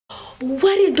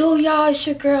What it do, y'all? It's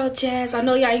your girl Jazz. I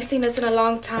know y'all ain't seen us in a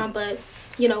long time, but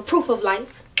you know, proof of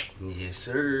life. Yes,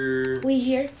 sir. We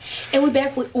here, and we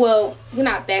back with, well, we're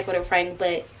not back with a prank,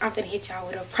 but I'm gonna hit y'all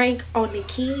with a prank on the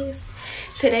kids.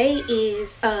 Today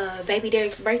is baby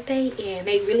Derek's birthday, and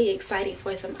they really excited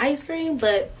for some ice cream,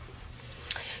 but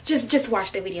just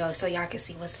watch the video so y'all can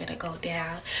see what's gonna go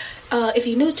down. If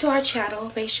you're new to our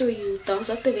channel, make sure you thumbs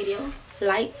up the video,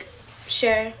 like,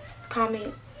 share,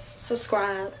 comment,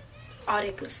 subscribe, all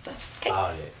that good stuff. Okay? All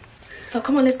that. So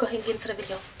come on, let's go ahead and get into the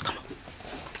video. Come on.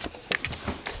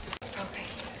 Okay,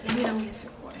 let me know when it's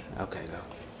recording. Okay, go.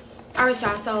 All right,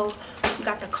 y'all. So we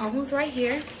got the cones right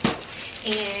here,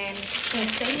 and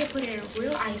instead of putting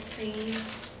real ice cream,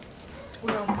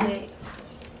 we're gonna put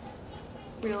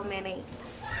real mayonnaise.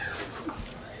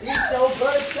 It's your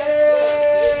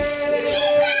birthday!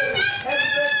 Happy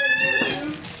birthday,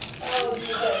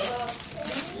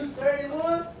 you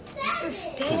 31? This is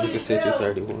You steady. can say you're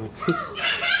 31.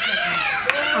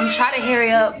 I'm trying to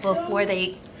hurry up before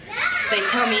they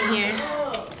come in here.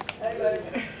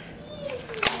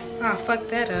 Oh, fuck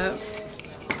that up.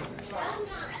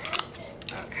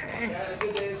 Okay.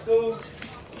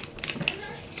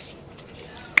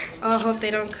 Oh, I hope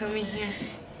they don't come in here.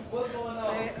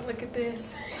 Right, look at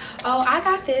this. Oh, I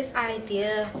got this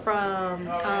idea from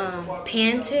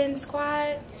Panton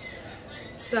Squad.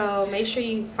 So make sure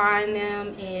you find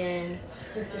them and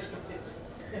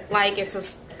like and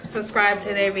subscribe to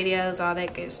their videos, all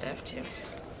that good stuff too.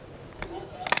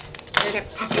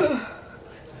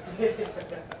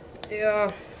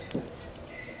 Yeah.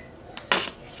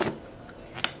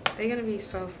 They're gonna be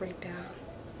so freaked out.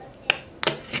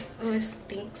 Oh, it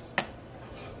stinks.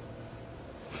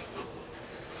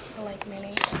 I like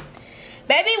mayonnaise.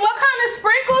 Baby, what kind of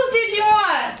sprinkles did you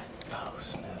want? Oh,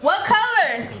 snap. What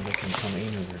color?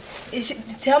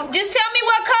 Just tell me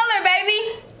what color,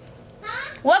 baby.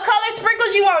 What color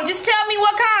sprinkles you want? Just tell me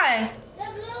what kind. The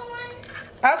blue one.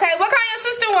 Okay, what kind your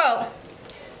sister want?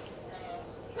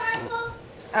 Purple.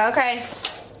 Okay.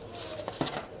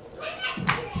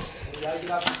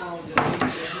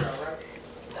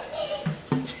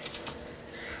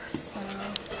 So,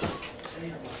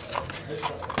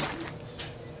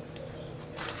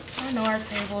 I know our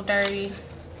table dirty.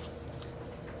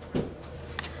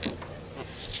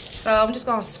 So I'm just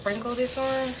gonna sprinkle this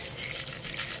on.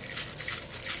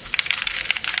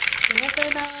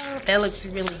 That looks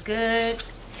really good.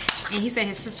 And he said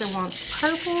his sister wants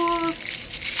purple.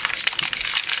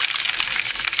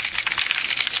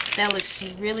 That looks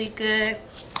really good.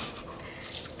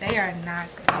 They are not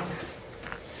good.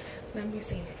 Let me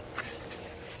see.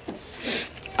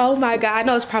 Oh my god, I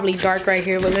know it's probably dark right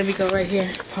here, but let me go right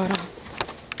here. Hold on.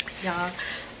 Y'all,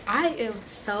 I'm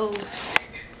so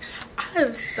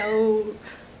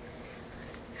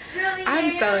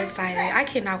excited. I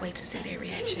cannot wait to see their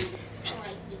reaction.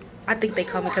 I think they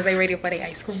coming because they ready for their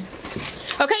ice cream.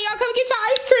 Okay, y'all come get your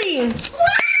ice cream.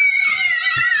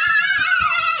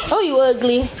 Oh, you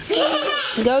ugly.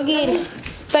 Go get it.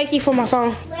 Thank you for my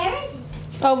phone. Where is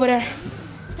it? Over there.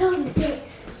 Over there.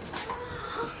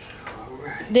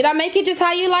 Did I make it just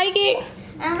how you like it?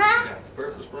 Uh-huh. You got the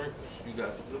purple sprinkles. You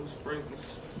got the blue sprinkles.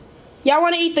 Y'all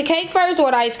want to eat the cake first or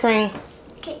the ice cream?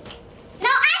 Cake. No,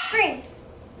 ice cream.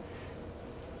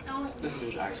 Let's do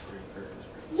the ice cream first.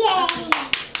 Yay.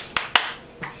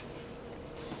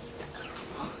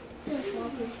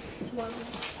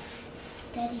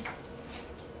 Daddy.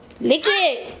 Lick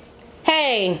it.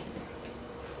 Hey.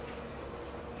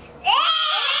 Ew!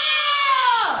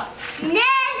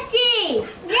 Nasty.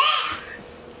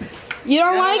 You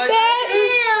don't like that?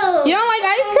 Ew. You don't like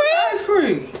ice cream? Ice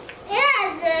cream.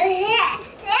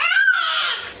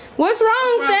 What's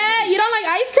wrong, Fat? You don't like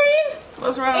ice cream?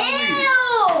 What's wrong with you?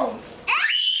 Ew.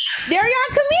 There y'all,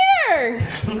 come here.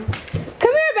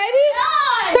 Come here, baby.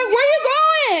 Come, where you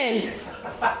going?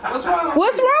 What's wrong with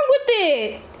What's wrong with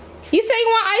it? You say you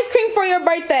want ice cream for your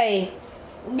birthday.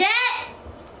 That.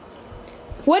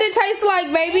 What it taste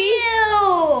like, baby?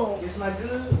 Ew. It's not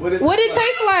good. What it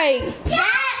taste like?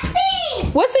 That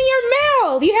thing. What's in your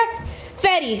mouth? You have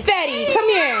Fatty, come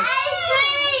here.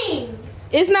 Ice cream.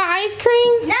 It's not ice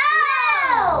cream?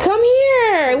 No. Come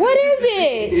here. What is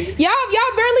it?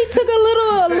 Y'all barely took a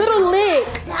little lick.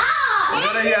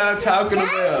 What are y'all talking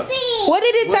about? What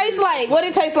did it taste like? What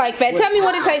did it taste like, Fat? Tell me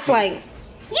what it tastes like.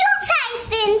 You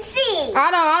taste and see. I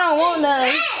don't want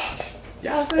none.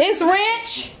 Y'all say It's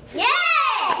ranch. Yeah.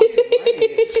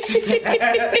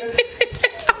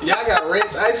 y'all got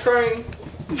ranch ice cream?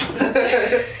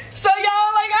 So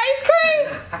y'all like ice cream?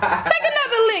 Take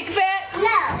another lick, Fat.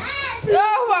 No.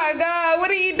 Oh my god, what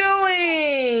are you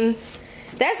doing?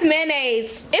 That's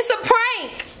mayonnaise. It's a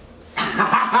prank.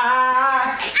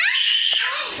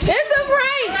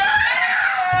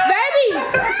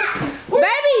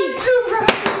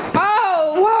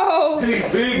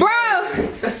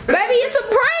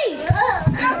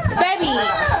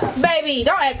 baby.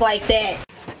 Don't act like that.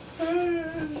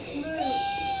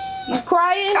 You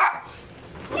crying?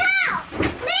 No!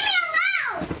 Leave me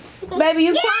alone! Baby,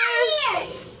 you Get crying? out of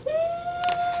here!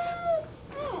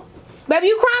 Baby,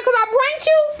 you crying because I pranked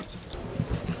you?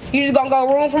 You just gonna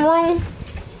go room from room?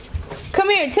 Come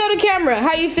here, tell the camera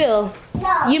how you feel.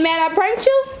 No. You mad I pranked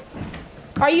you?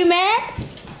 Are you mad?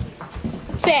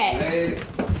 Fat.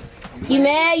 You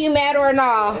mad? You mad or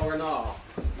no? Or no.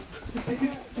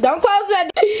 Don't close that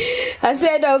door. I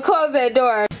said don't close that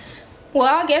door.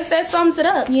 Well, I guess that sums it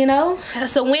up, you know?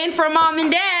 That's a win for mom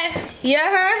and dad. Yeah,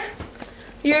 huh?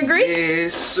 You agree?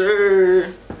 Yes,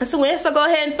 sir. That's a win. So go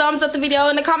ahead and thumbs up the video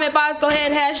in the comment box. Go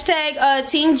ahead and hashtag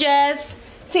Team Jazz.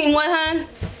 Team what, hun?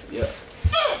 Yep.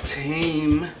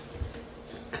 Team.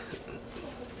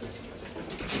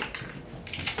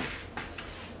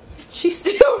 She's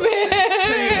still mad.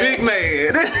 Team Big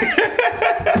Mad.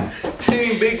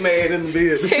 Team Big Mad in the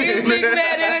building. Team Big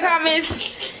Mad in the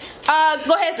comments.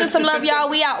 Go ahead, send some love, y'all.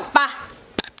 We out. Bye.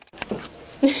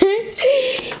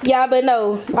 Yeah, but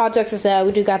no, all jokes aside,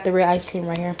 we do got the real ice cream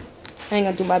right here. I ain't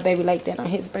gonna do my baby like that on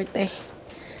his birthday.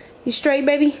 You straight,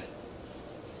 baby?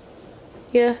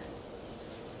 Yeah.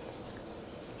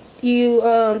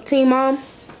 You team mom?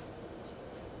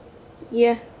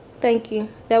 Yeah. Thank you.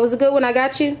 That was a good one. I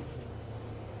got you.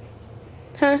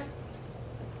 Huh?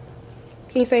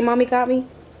 Can you say mommy got me?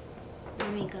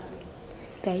 Mommy got me.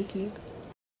 Thank you.